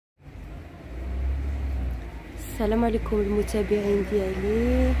السلام عليكم المتابعين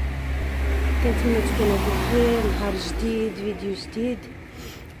ديالي، كنتمنى تكونوا بخير. نهار جديد، فيديو جديد.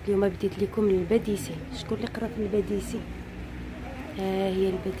 اليوم بديت لكم البديسي. شكون اللي قرا في البديسي؟ هي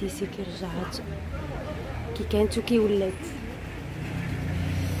البديسي كي رجعت كي كانت وكي ولات.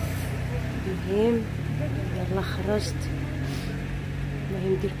 المهم يلا خرجت،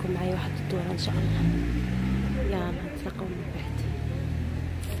 المهم ندير لكم معايا واحد الدوره ان شاء الله. يلا نتلاقاو من بعد.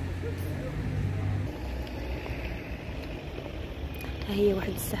 ها هي واحد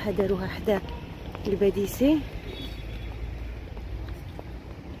الساحه داروها حدا البديسي،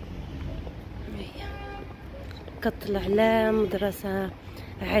 كطلع على مدرسه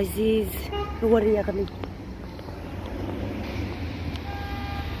عزيز هو الرياغلي.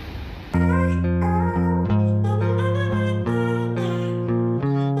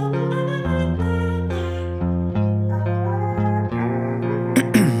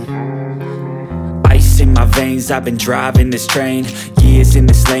 I've been driving this train, years in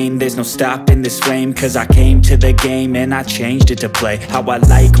this lane, there's no stopping this flame. Cause I came to the game and I changed it to play how I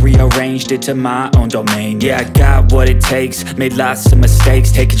like, rearranged it to my own domain. Yeah, I got what it takes, made lots of mistakes,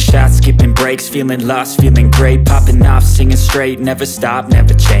 taking shots, skipping breaks, feeling lost, feeling great, popping off, singing straight, never stopped,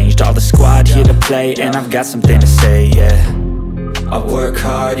 never changed. All the squad here to play and I've got something to say, yeah. I work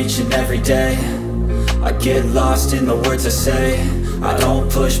hard each and every day, I get lost in the words I say. I don't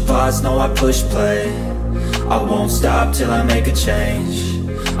push pause, no I push play. I won't stop till I make a change.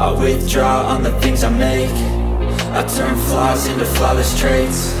 I withdraw on the things I make. I turn flaws into flawless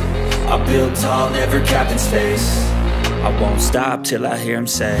traits. I build tall, never capped in space. I won't stop till I hear him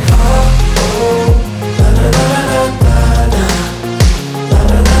say, oh, oh, la la la la la la, la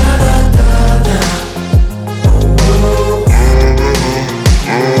la la la la la, oh, oh,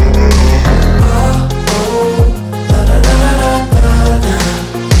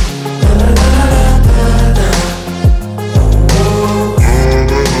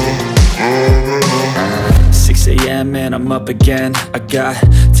 and I'm up again. I got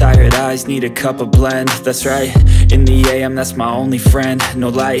tired eyes, need a cup of blend. That's right, in the AM, that's my only friend. No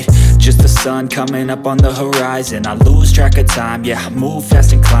light, just the sun coming up on the horizon. I lose track of time, yeah, I move fast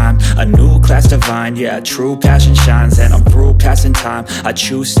and climb a new class divine, yeah, true passion shines. And I'm through passing time, I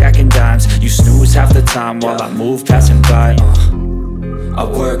choose stacking dimes. You snooze half the time while I move passing by. I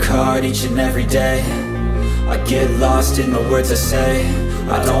work hard each and every day, I get lost in the words I say.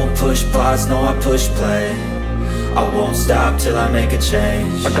 I don't push pause, no I push play. I won't stop till I make a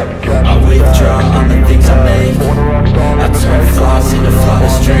change. I withdraw on the things I make. I turn flaws into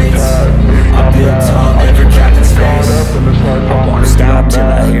flawless traits. I build tall, never capped in space. I won't stop till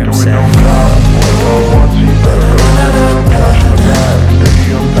I hear him say,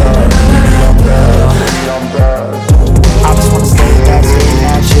 I just wanna stay back, stay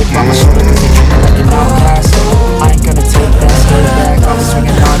that shit on my shoulder, cause they treat me like an outcast. I ain't gonna take that, stay back, I'll be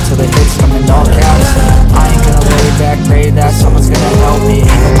swinging hard till the hits come in all caps. I ain't gonna lay back, pray that someone's gonna help me,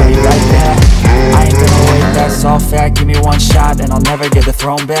 ain't nobody like that. I ain't gonna wait, that's all fact, give me one shot and I'll never get the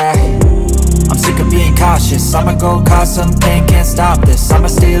throne back. I'm sick of being cautious, I'ma go cause something, can't stop this. I'ma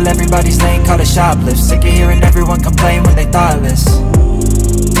steal everybody's lane, call it shoplift. Sick of hearing everyone complain when they thoughtless.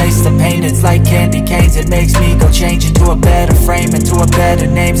 Taste the pain, it's like candy canes. It makes me go change into a better frame, into a better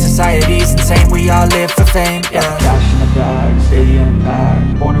name. Society's insane, we all live for fame, yeah. Cash in the bag, stadium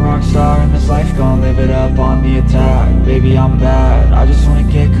packed. Born a rock star in this life, gonna live it up on the attack. Baby, I'm bad, I just wanna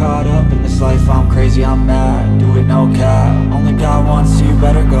get caught up in this life. I'm crazy, I'm mad, do it no cap. Only God wants you,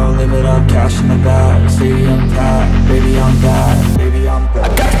 better go live it up. Cash in the bag, stadium packed. Baby, I'm bad, baby, I'm bad. I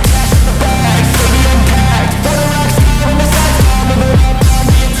got cash in the bag, stadium packed. Born a rock star in this life, gonna live it up.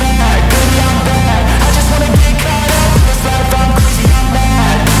 Baby, I'm bad, I just wanna get caught up in this life. I'm crazy, I'm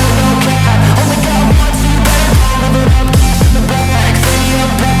mad, do it no cap. Only God wants you, better go live it up. Cash in the bag, city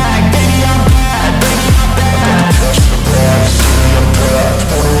I'm back. Baby, I'm bad, baby, I'm bad. Cash in the bag, city I'm back.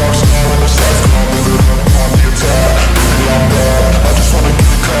 Born a rock star in this life, gonna live it up on the attack. Baby, I'm bad, I just wanna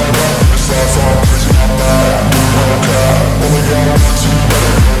get caught up in this life. I'm crazy, I'm mad, do it no cap. Only God wants you,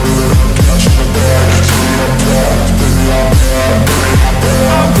 better go live it up. Cash in the bag, city I'm back. Baby, I'm bad, baby, I'm bad.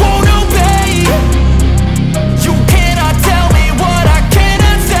 I won't obey. You cannot tell me what I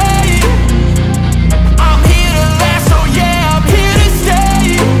cannot say. I'm here to last, so yeah, I'm here to stay.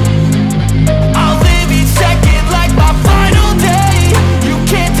 I'll live each second like my final day. You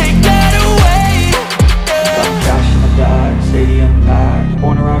can't take that away, yeah. Cash in the bag, stadium packed.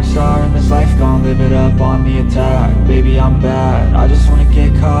 Born a rock star in this life, gonna live it up on the attack. Baby, I'm bad, I just wanna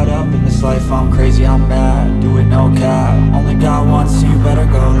get caught up in this life. I'm crazy, I'm mad, do it no cap. Only God wants you, better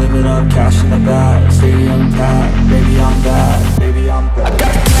go live it up. Cash in the bag, stadium packed. Baby, I'm bad, baby, I'm bad. I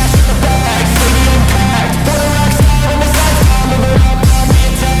got cash in the bag, stadium packed. Born a rock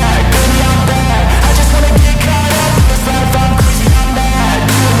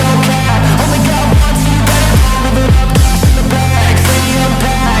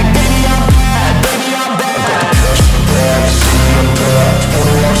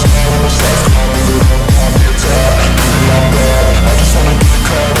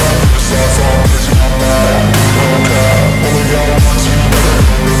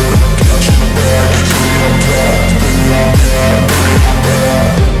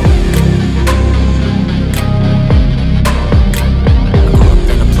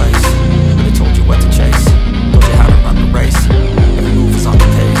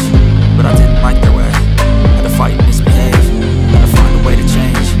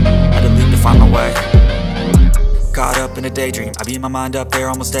leave my mind up there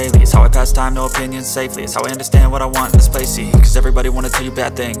almost daily. It's how I pass time, no opinions safely. It's how I understand what I want in this place, see. Cause everybody wanna tell you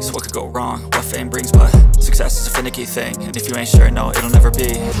bad things. What could go wrong, what fame brings, but success is a finicky thing. And if you ain't sure, no, it'll never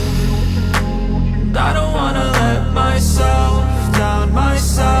be. I don't wanna let myself down,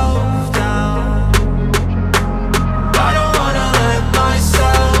 myself down. I don't wanna let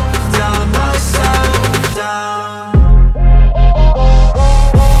myself down, myself down.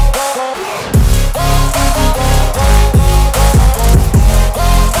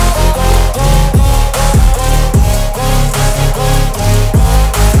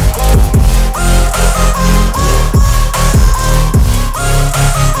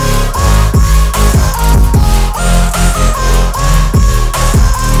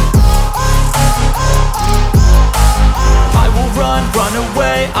 Run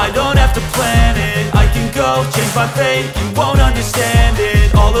away, I don't have to plan it. I can go, change my fate, you won't understand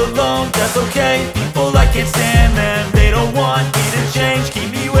it. All alone, that's okay, people I can't stand them. They don't want me to change, keep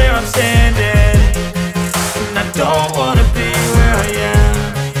me where I'm standing. And I don't wanna be where I am.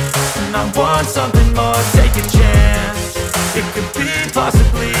 And I want something more, take a chance. It could be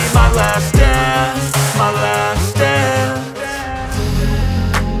possibly my last dance, my last dance.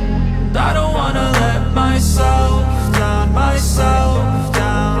 And I don't wanna let myself down, myself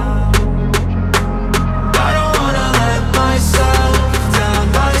down. I don't wanna let myself down,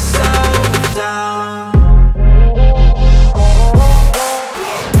 myself down.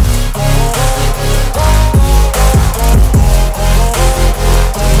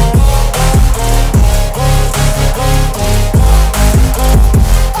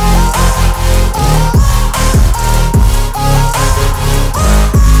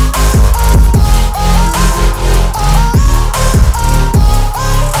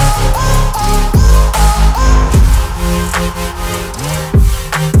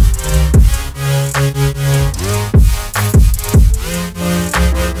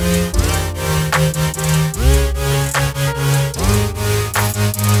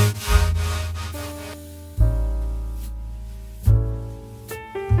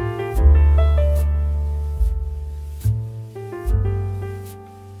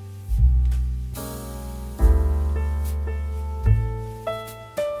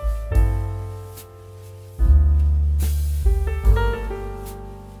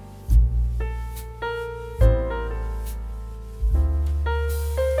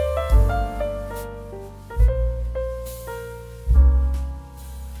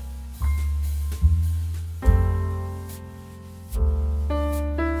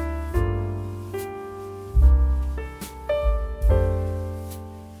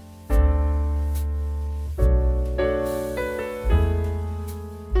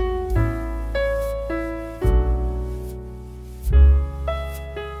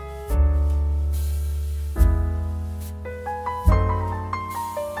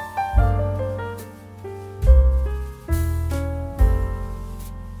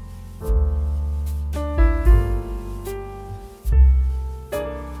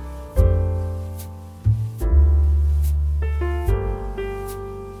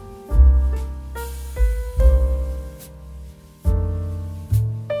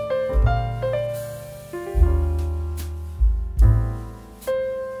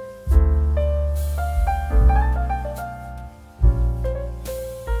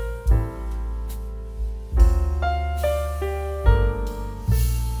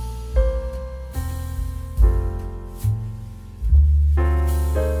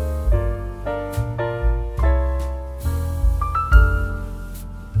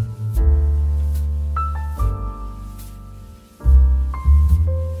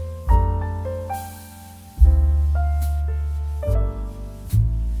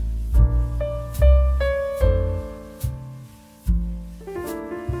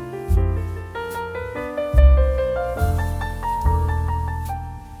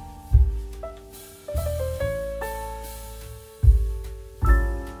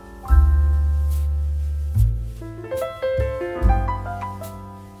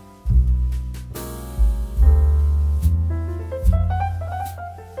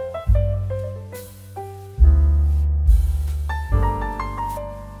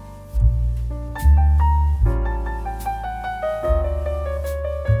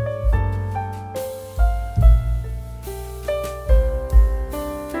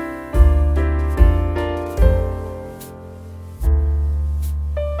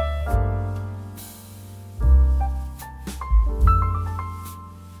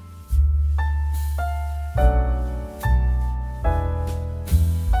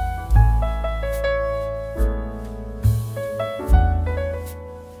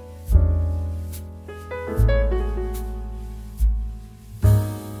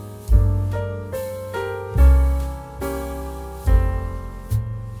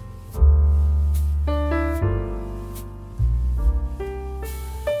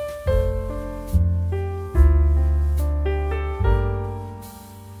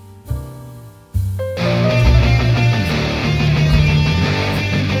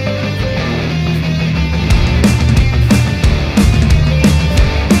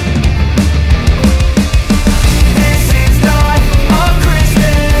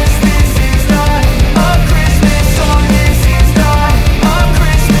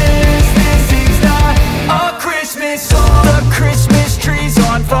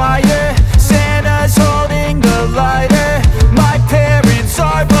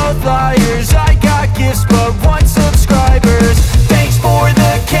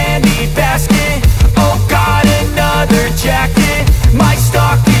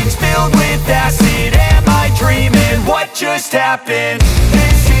 happen.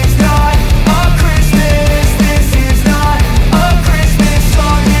 This is not a Christmas. This is not a Christmas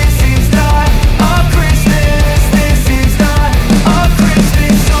song. This is not a Christmas. This is not a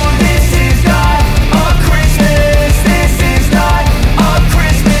Christmas song. This is not a Christmas. This is not a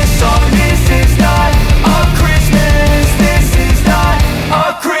Christmas song. This is not a Christmas. This is not a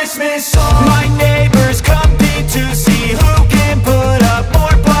Christmas song. My neighbors compete to see who can put up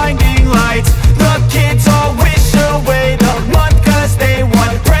more blinding lights. The kids all wish away the month 'cause they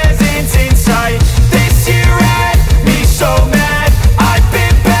want presents in sight. This year had me so mad. I've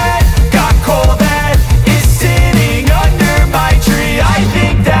been bad, got coal that is sitting under my tree. I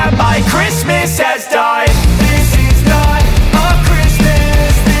think that my Christmas has died. This is not a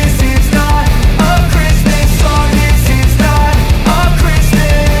Christmas. This is not a Christmas song. This is not a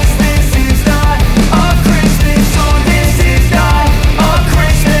Christmas. This is not a Christmas song. This is not a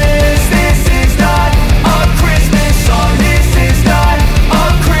Christmas. This is not a Christmas song. This is not a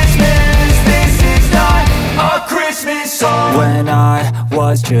Christmas. This is not a Christmas song. When I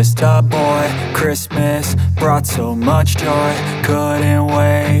was just a boy, Christmas brought so much joy. Couldn't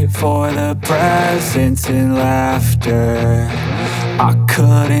wait for the presents and laughter. I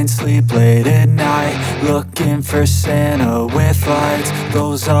couldn't sleep late at night, looking for Santa with lights.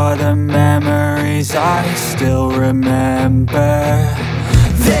 Those are the memories I still remember.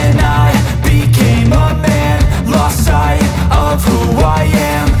 Then I became a man, lost sight of who I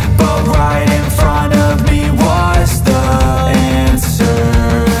am. But right in front of me was the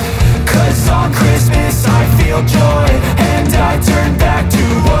answer. 'Cause on Christmas I feel joy, and I turn back to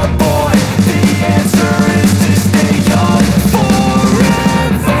a boy. The answer is to stay young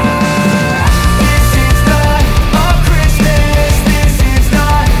forever. This is not a Christmas. This is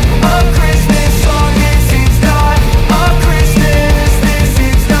not a Christmas song. This is not a Christmas. This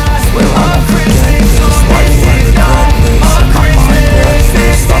is not a Christmas song. This is not a Christmas.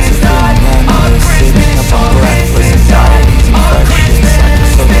 This is not a Christmas song. This is not a Christmas.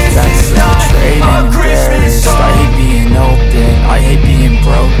 This is not a Christmas song. I hate being open, I hate being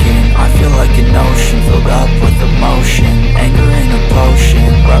broken. I feel like an ocean filled up with emotion. Anger in a potion,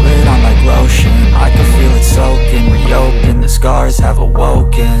 rub it on like lotion. I can feel it soaking, reopen, the scars have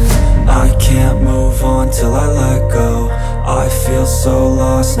awoken. I can't move on till I let go. I feel so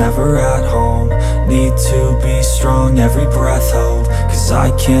lost, never at home. Need to be strong, every breath hold. 'Cause I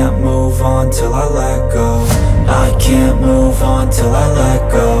can't move on till I let go. I can't move on till I let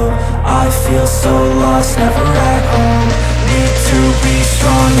go. I feel so lost, never at home. Need to be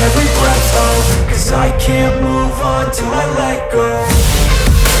strong, every breath hold. 'Cause I can't move on till I let go.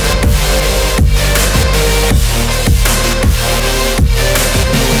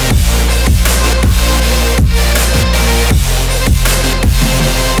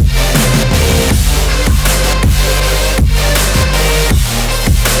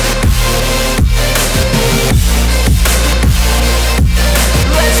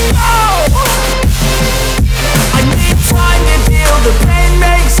 The pain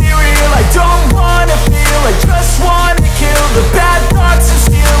makes it real. I don't wanna feel, I just wanna kill the bad thoughts and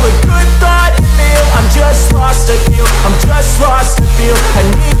steal a good thought and feel. I'm just lost to feel, I'm just lost to feel. I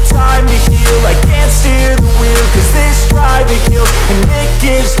need time to heal, I can't steer the wheel. 'Cause this drive it kills, and it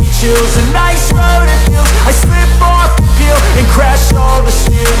gives me chills. A nice road it feels, I slip off the peel and crash all the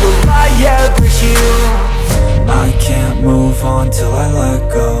steel. Will I ever heal? I can't move on till I let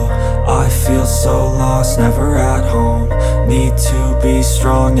go. I feel so lost, never at home. Need to be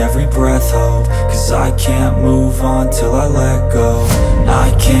strong, every breath hold. 'Cause I can't move on till I let go. I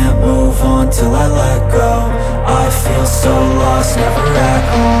can't move on till I let go. I feel so lost, never at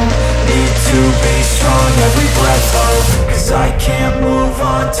home. Need to be strong, every breath hold. 'Cause I can't move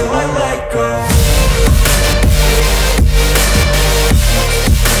on till I let go.